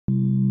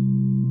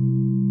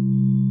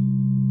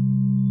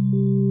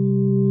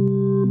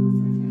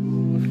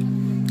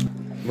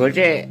भोलि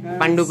चाहिँ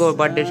पाण्डुको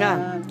बर्थडे छ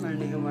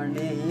पाण्डुको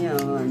बर्थडे है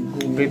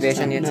अब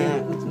प्रिपरेसन यो चाहिँ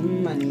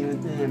अनि यो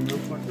चाहिँ हाम्रो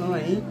फोटो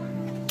है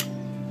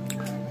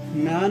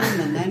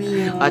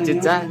अचुत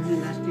छ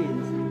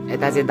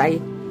यता चाहिँ दाइ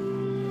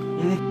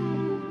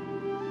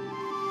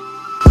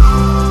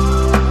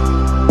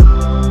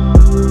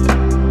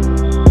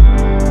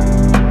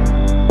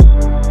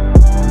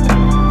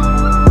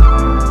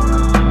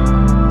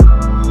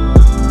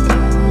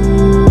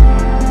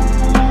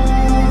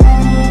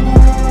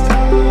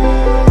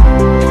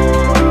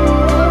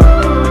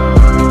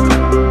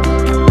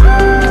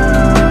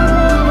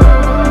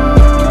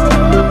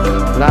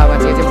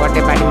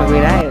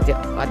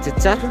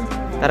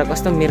तर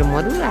कस्तो मेरो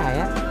मधुर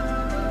आयो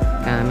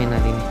कामै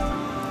नदिने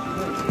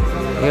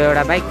यो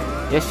एउटा बाइक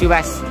यो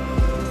Subhash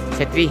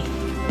Chhetri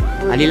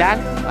हलिलाल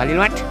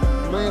हलिलमठ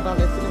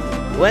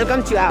welcome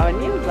to our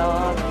new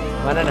blog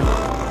भन न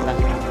ल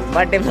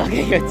बर्थडे ब्लग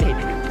यो चाहिँ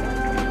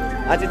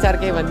अझै सर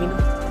केही भनिदिनु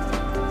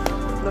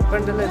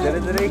पाण्डुलाई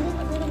धेरै धेरै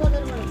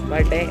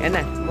बर्थडे होइन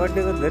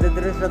बर्थडेको धेरै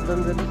धेरै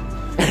श्रद्धाञ्जली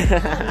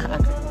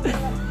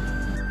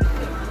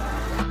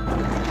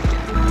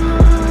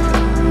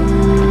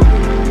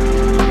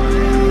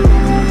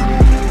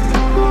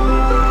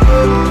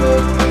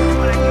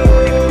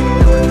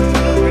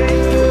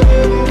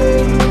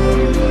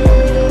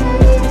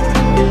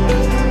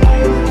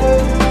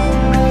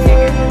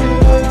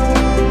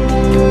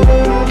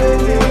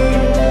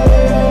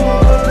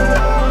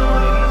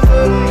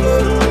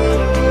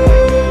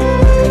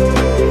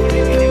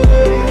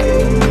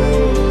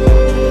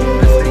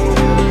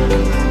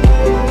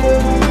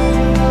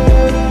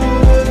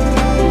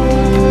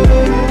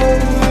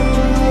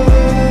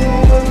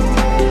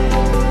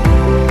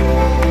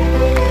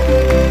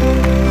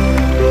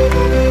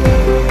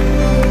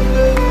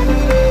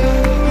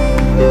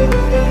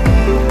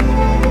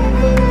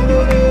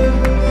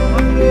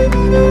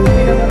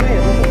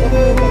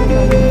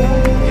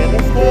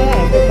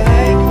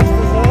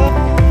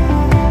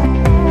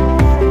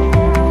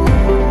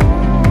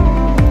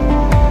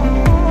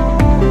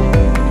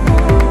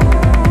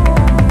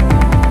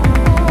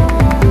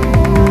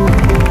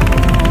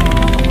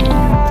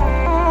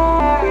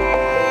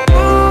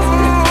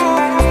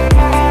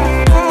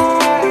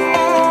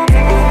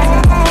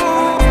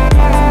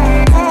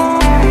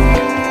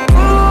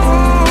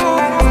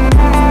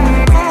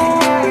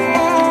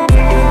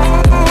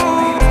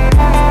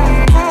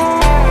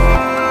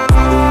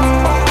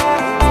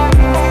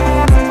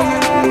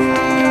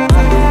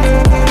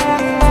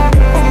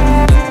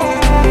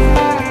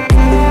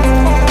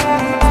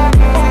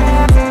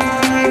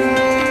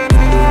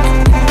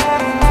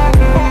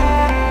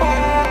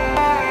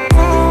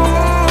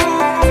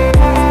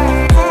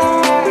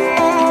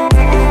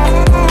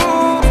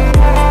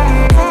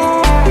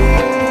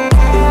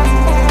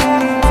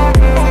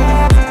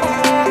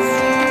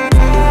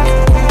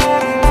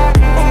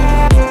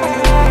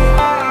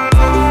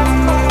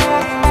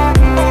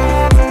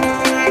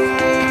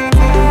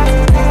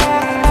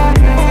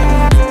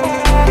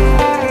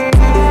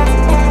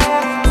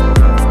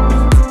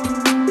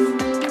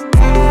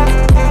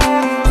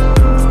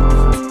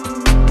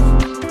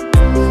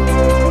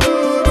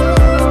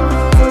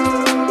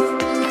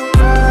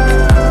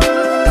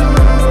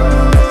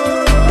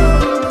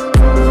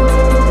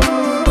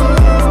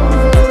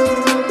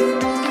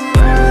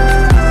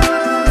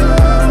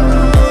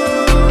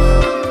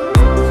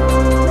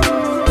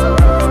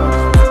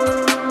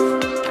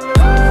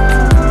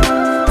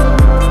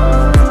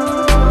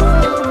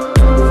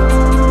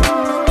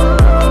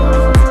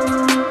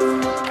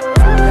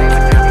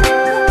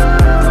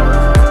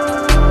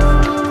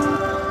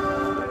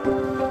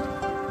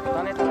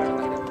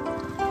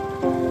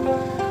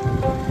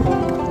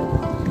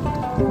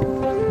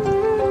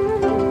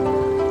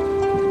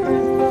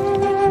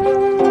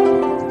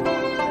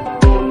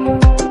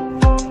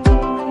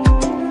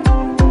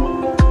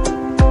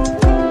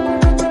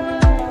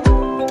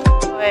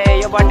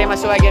बर्थडेमा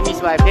सुहाग्यो मिस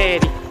भयो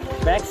फेरि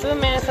भ्याक्सिन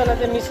म्यासलाई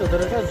चाहिँ मिस हुँदो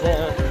रहेछ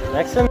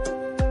भ्याक्सिन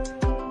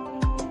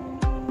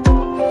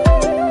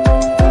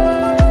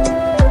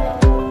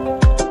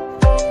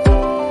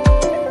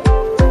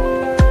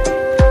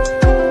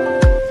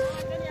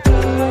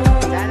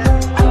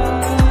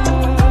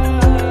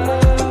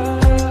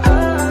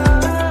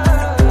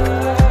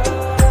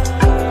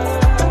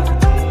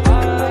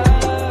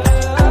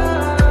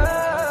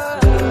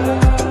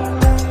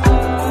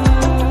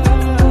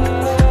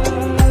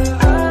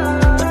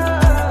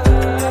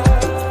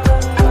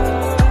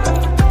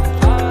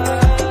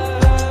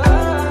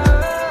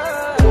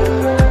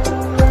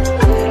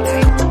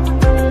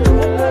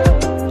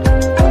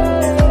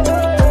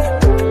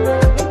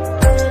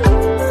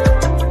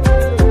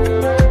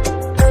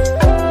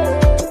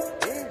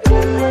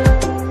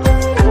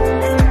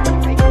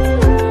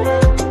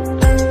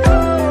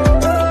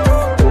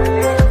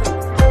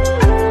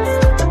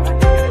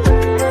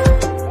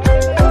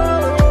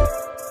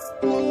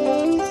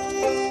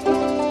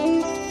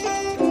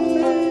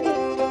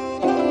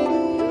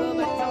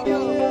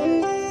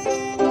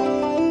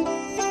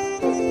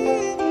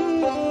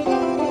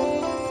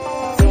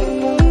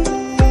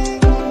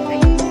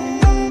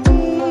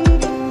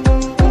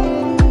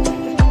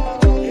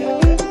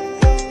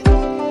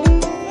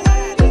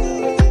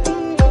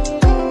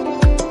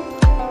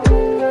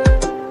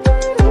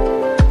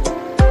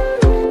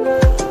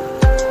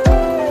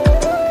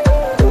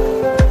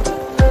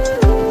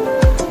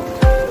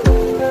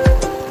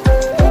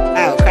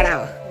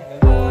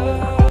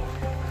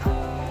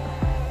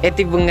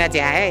यति बुङ्गा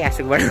चाहिँ आयो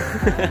यासुकबाट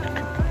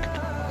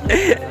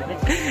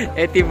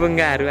यति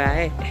बुङ्गाहरू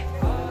आए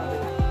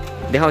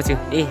देखाउँछु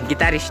ए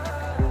गिटारिस्ट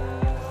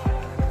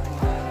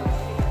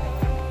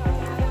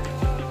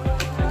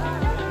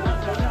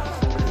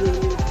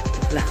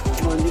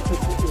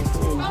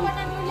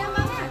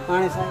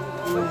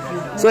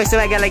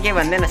सुभाग्यलाई के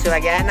भन्दैन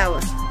सुभाग्य आएन अब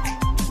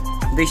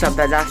 2 शब्द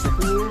जाओस्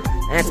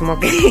म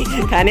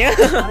खाने हो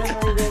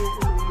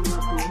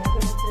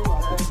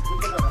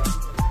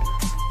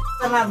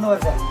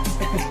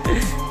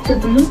The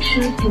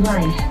Bluetooth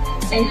device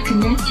is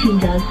connecting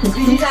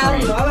successfully.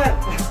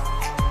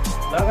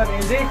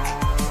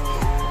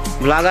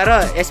 Vlogger हो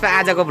यसमा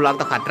आजको भ्लग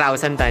त खतरा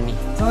आउँछ नि त नि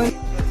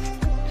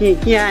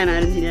के आएन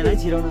छिराउन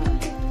छिराउन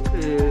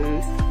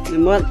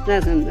मजा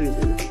छ नि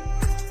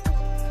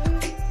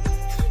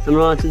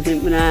हाम्रो चाहिँ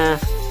पुरा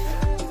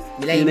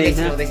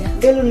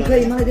बेलुन खै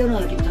मलाई देऊ न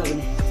के छ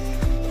भने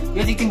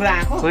यो चाहिँ तिम्रो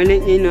आँखो होइन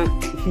यही न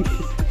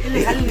यसले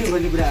खाली त्यो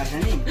भन्ने कुरा गर्छ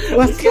नि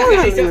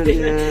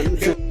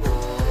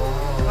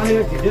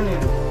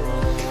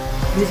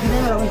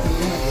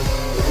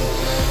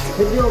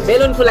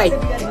बेलुन फुलाइ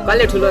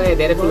कसले ठुलो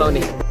धेरै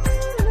फुलाउने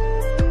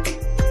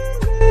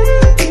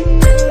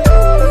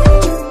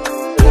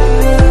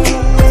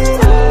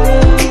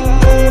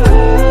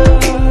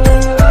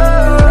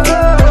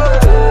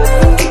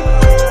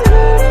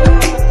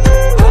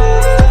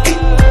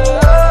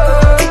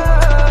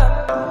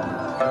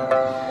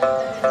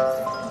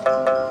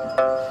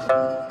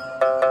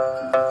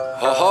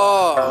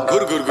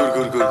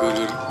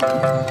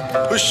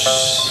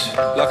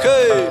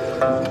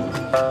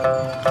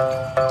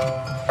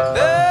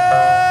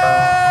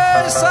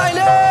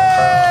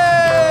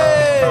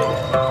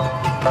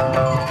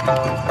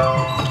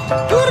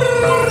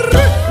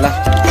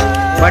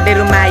बर्थडे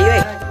रुममा आयो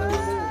है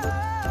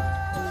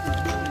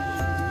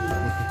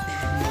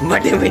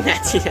बर्थडे पनि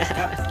नाची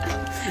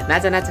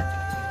नाच नाच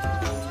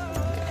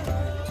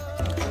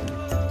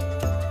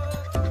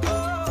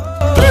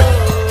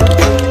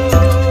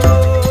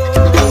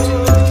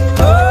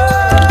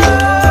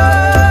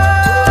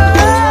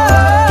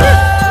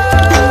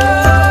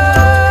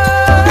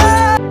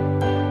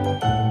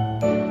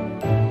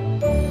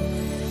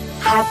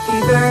Happy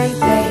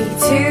birthday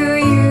to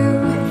you.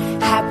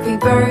 Happy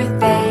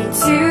birthday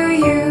to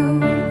you.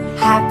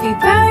 Happy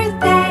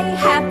birthday,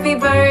 happy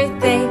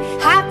birthday,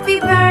 happy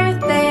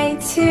birthday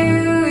to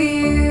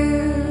you.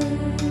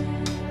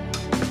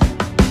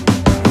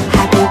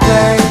 Happy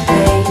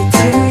birthday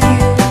to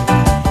you.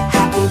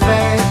 Happy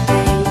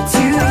birthday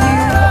to you.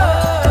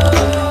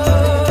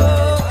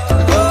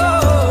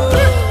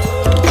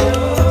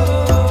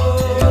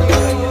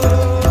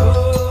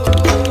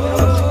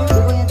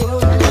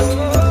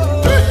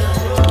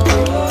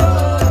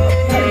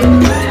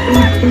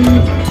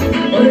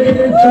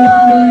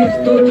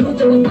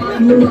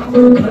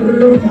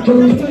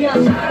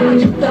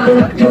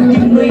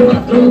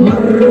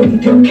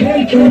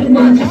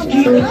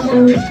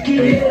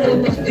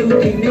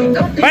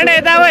 बन्डे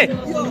यता ओइ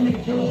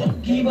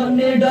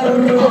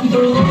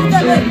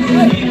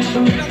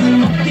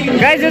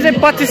गाइस यो चाहिँ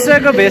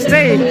 2500 को भेस्ट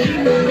चाहिँ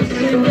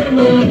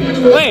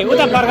ओइ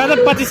उता फर्का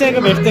चाहिँ 2500 को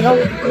भेस्ट देखाऊ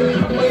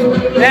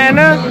हैन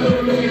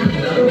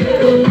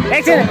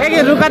एकछिन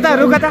रुका त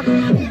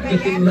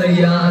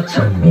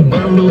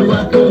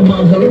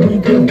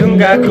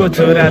ढुङ्गाको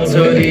छोरा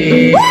छोरी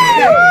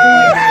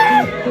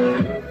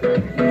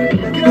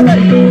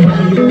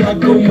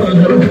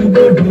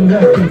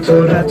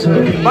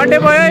बर्थडे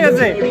भयो यो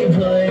चाहिँ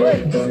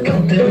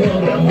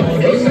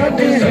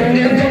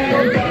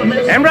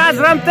हेमराज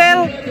रम्तेल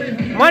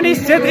मनिष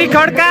छेत्री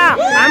खड्का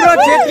हाम्रो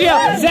क्षेत्रीय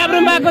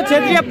स्याब्रुम्बाको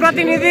क्षेत्रीय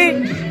प्रतिनिधि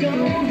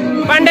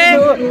पाण्डे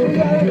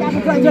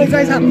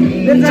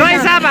जय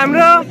साहब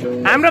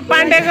हाम्रो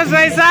पाण्डेको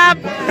जय साहब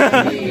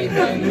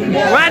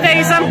उहाँ चाहिँ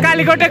इसाम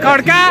कालीकोटे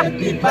खड्का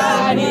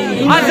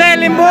अजय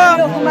लिम्बू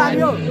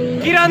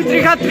किरण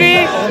त्रिखत्री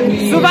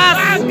सुभाष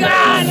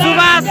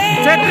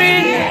छेत्री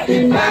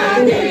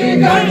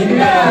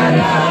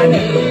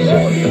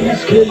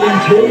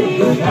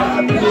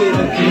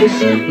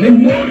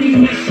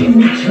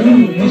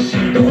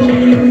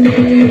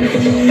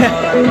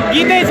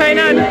गीतै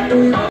छैनन्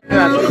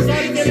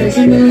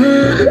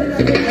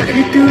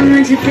तू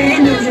मुझ पे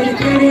नजर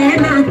करे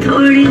ना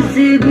थोड़ी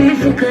सी भी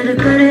फिक्र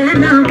करे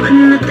ना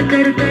मन्नत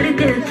कर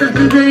करके थक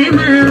गई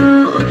मैं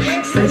ओ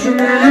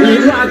सजना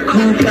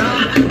लाखों का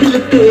दिल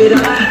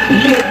तेरा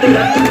ये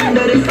तेरा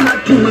सुंदर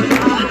साथ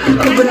मता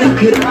अब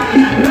नखरा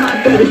ना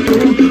कर तू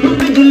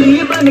बिजली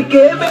बन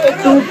के मैं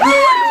तू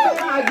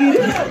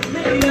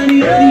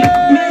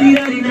मेरी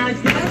रानी नाच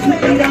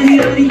मेरी रानी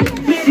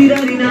मेरी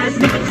रानी नाच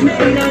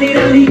मेरी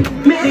रानी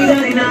मेरी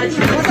रानी नाच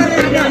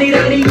मेरी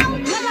रानी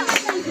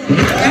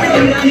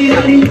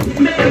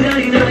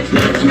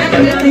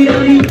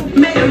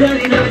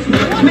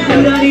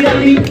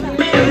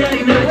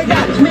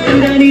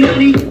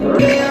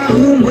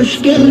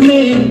मुश्किल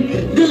में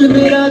दिल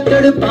मेरा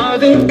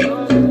तड़पावे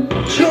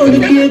छोड़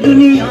के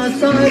दुनिया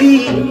सारी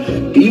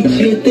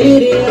पीछे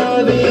तेरे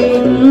आवे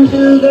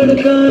दिल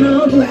धड़काना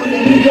भूल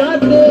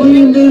जाते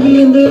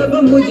नींद अब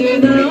मुझे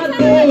ना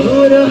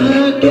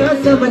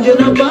समझ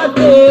न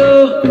पाते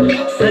हो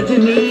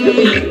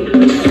सजनी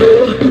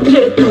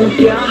सोचे तू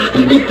क्या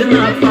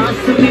इतना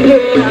पास मिले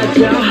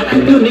आजा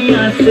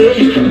दुनिया से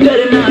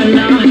डरना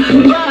ना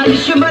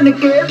बारिश बन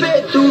के बे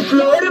तू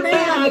फ्लोर पे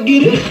आ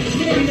गिरे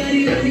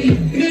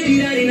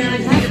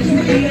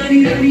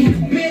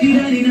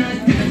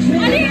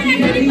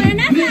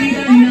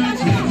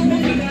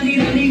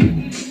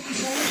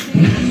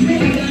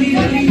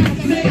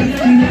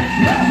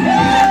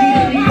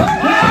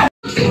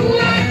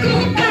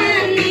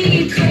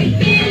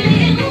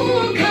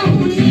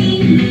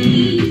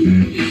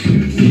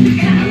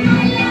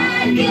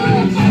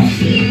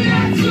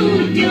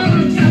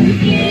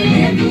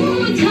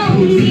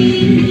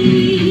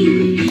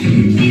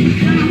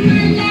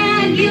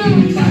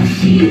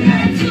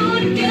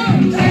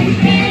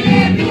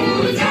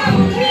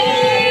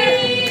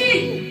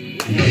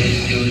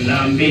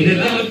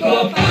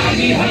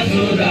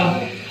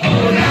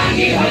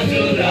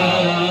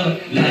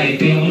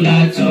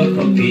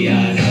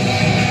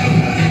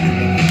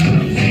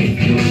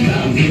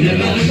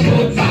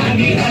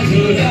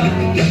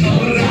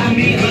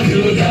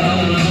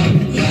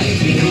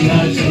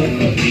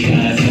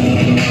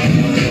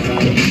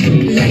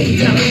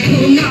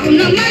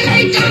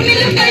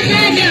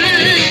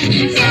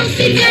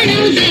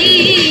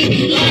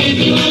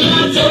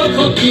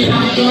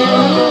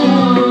Yeah.